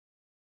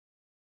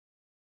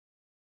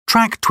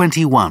Track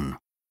 21.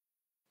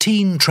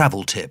 Teen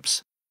Travel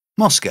Tips.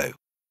 Moscow.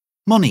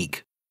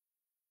 Monique.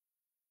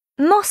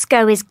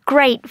 Moscow is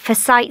great for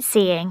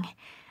sightseeing.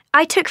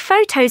 I took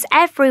photos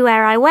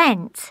everywhere I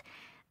went.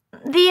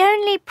 The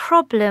only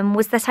problem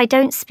was that I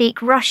don't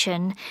speak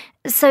Russian,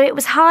 so it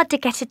was hard to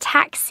get a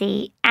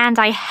taxi and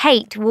I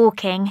hate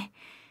walking.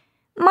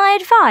 My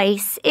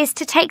advice is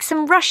to take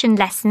some Russian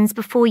lessons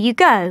before you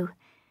go.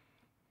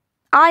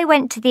 I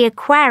went to the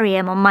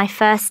aquarium on my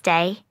first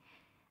day.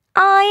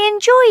 I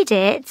enjoyed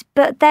it,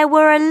 but there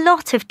were a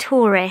lot of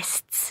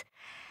tourists.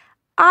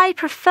 I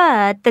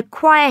preferred the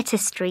quieter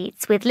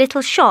streets with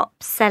little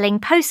shops selling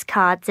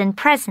postcards and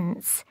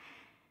presents.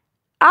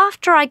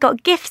 After I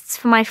got gifts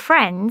for my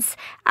friends,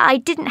 I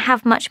didn't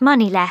have much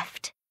money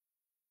left.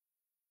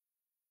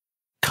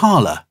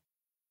 Carla.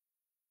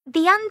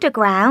 The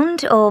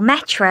underground, or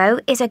metro,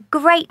 is a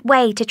great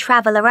way to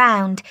travel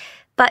around,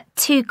 but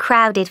too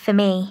crowded for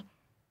me.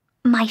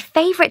 My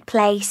favourite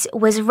place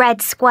was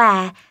Red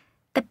Square.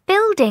 The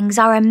buildings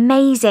are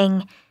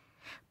amazing.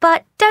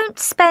 But don't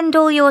spend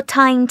all your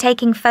time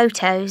taking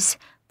photos.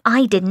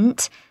 I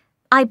didn't.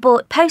 I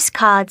bought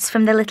postcards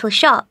from the little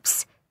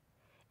shops.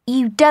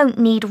 You don't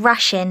need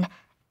Russian.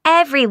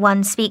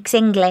 Everyone speaks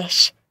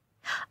English.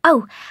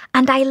 Oh,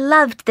 and I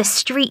loved the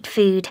street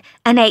food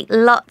and ate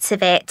lots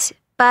of it,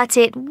 but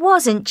it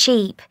wasn't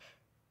cheap.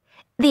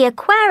 The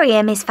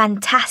aquarium is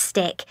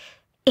fantastic.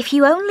 If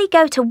you only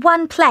go to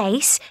one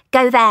place,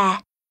 go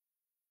there.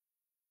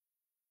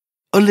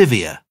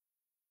 Olivia.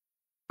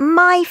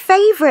 My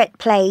favourite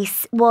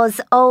place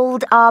was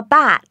Old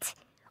Arbat,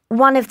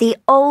 one of the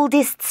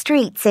oldest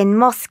streets in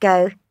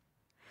Moscow.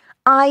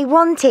 I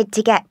wanted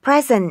to get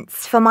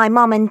presents for my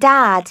mum and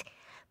dad,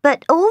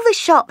 but all the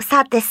shops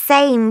had the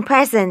same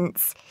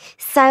presents,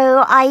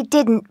 so I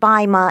didn't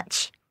buy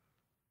much.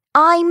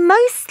 I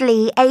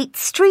mostly ate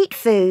street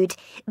food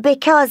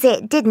because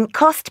it didn't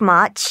cost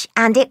much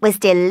and it was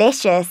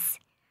delicious.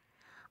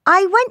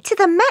 I went to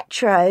the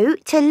metro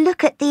to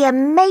look at the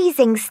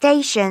amazing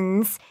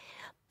stations,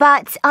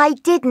 but I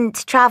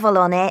didn't travel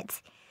on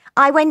it.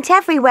 I went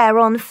everywhere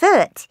on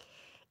foot.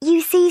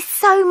 You see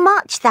so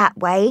much that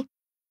way.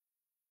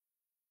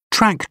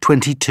 Track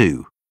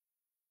 22.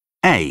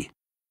 A.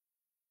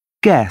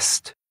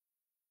 Guest,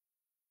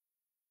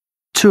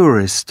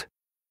 tourist,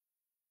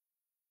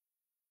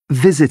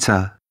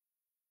 visitor.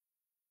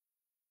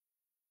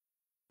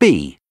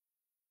 B.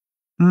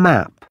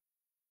 Map,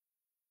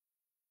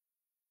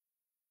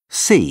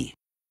 C.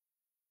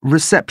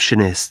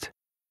 receptionist.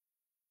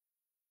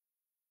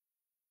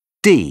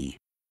 D.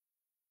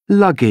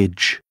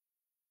 Luggage,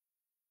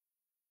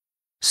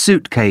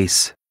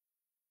 suitcase.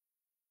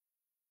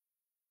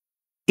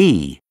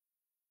 E.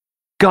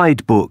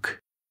 Guidebook.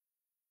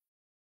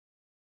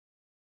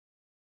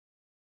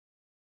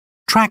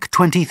 Track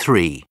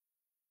 23.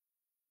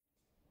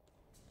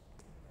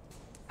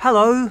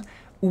 Hello,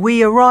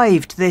 we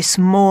arrived this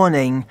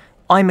morning.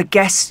 I'm a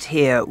guest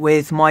here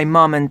with my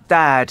mum and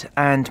dad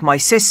and my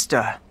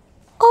sister.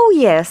 Oh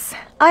yes,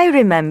 I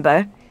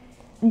remember.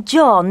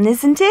 John,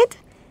 isn't it?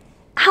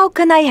 How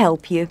can I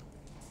help you?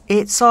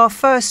 It's our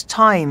first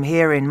time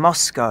here in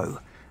Moscow,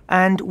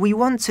 and we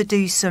want to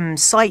do some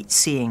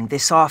sightseeing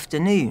this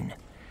afternoon.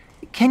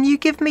 Can you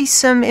give me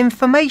some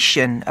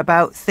information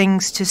about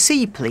things to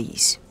see,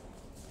 please?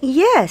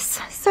 Yes,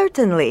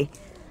 certainly.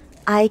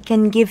 I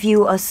can give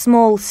you a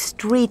small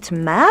street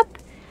map.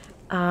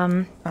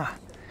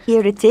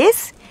 Here it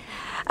is.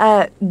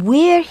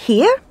 We're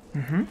here,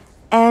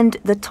 and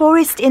the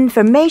Tourist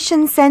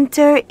Information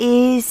Center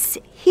is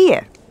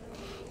here.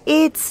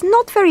 It's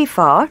not very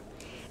far.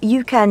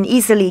 You can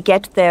easily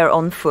get there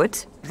on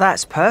foot.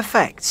 That's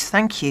perfect,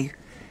 thank you.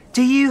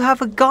 Do you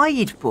have a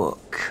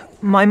guidebook?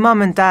 My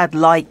mum and dad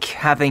like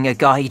having a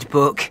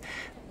guidebook.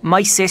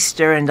 My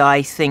sister and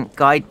I think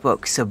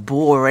guidebooks are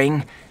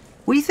boring.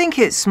 We think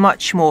it's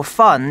much more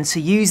fun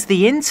to use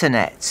the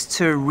internet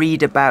to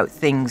read about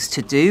things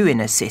to do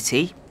in a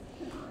city.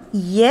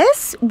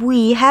 Yes,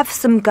 we have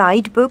some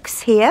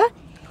guidebooks here.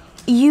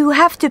 You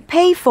have to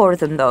pay for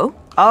them, though.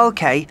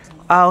 OK,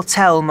 I'll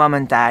tell Mum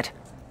and Dad.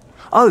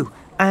 Oh,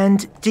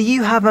 and do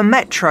you have a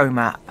metro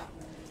map?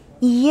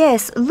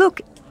 Yes,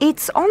 look,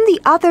 it's on the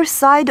other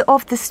side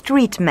of the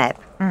street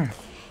map.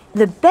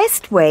 The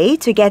best way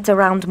to get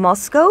around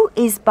Moscow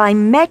is by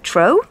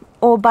metro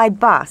or by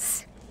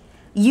bus.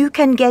 You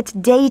can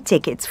get day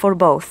tickets for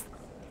both.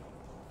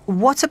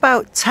 What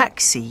about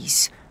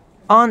taxis?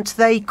 Aren't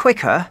they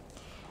quicker?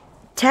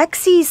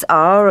 Taxis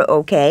are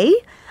okay,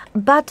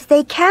 but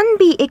they can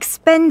be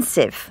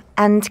expensive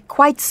and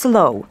quite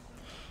slow.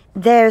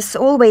 There's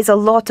always a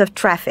lot of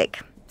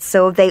traffic,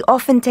 so they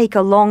often take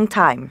a long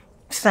time.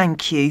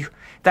 Thank you.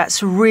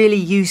 That's really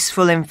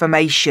useful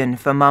information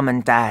for Mum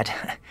and Dad.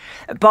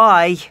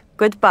 Bye.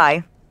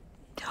 Goodbye.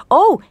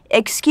 Oh,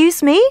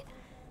 excuse me?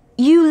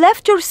 You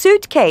left your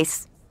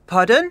suitcase.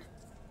 Pardon?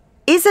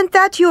 Isn't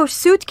that your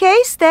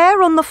suitcase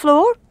there on the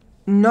floor?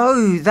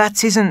 No,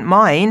 that isn't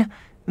mine.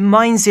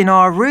 Mine's in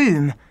our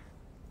room.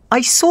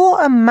 I saw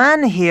a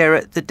man here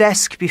at the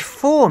desk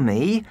before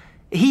me.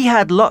 He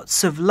had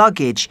lots of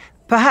luggage.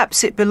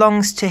 Perhaps it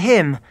belongs to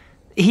him.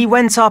 He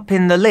went up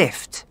in the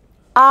lift.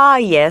 Ah,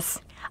 yes,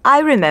 I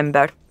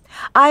remember.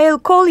 I'll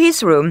call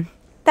his room.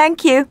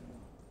 Thank you.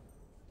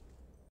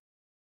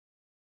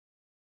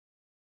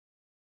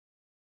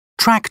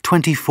 Track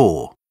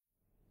 24.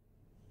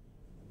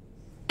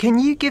 Can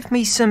you give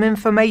me some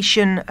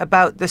information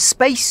about the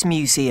Space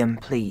Museum,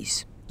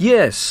 please?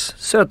 Yes,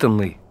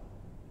 certainly.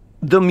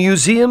 The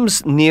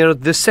museum's near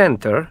the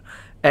center,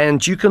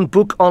 and you can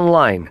book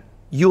online.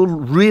 You'll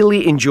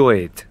really enjoy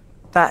it.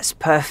 That's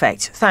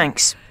perfect,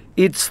 thanks.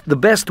 It's the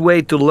best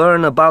way to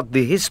learn about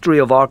the history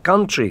of our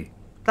country.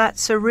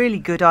 That's a really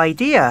good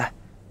idea.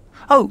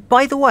 Oh,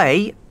 by the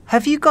way,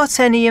 have you got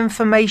any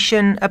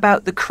information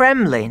about the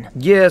Kremlin?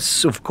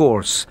 Yes, of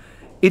course.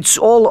 It's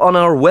all on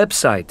our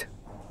website.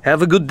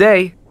 Have a good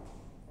day.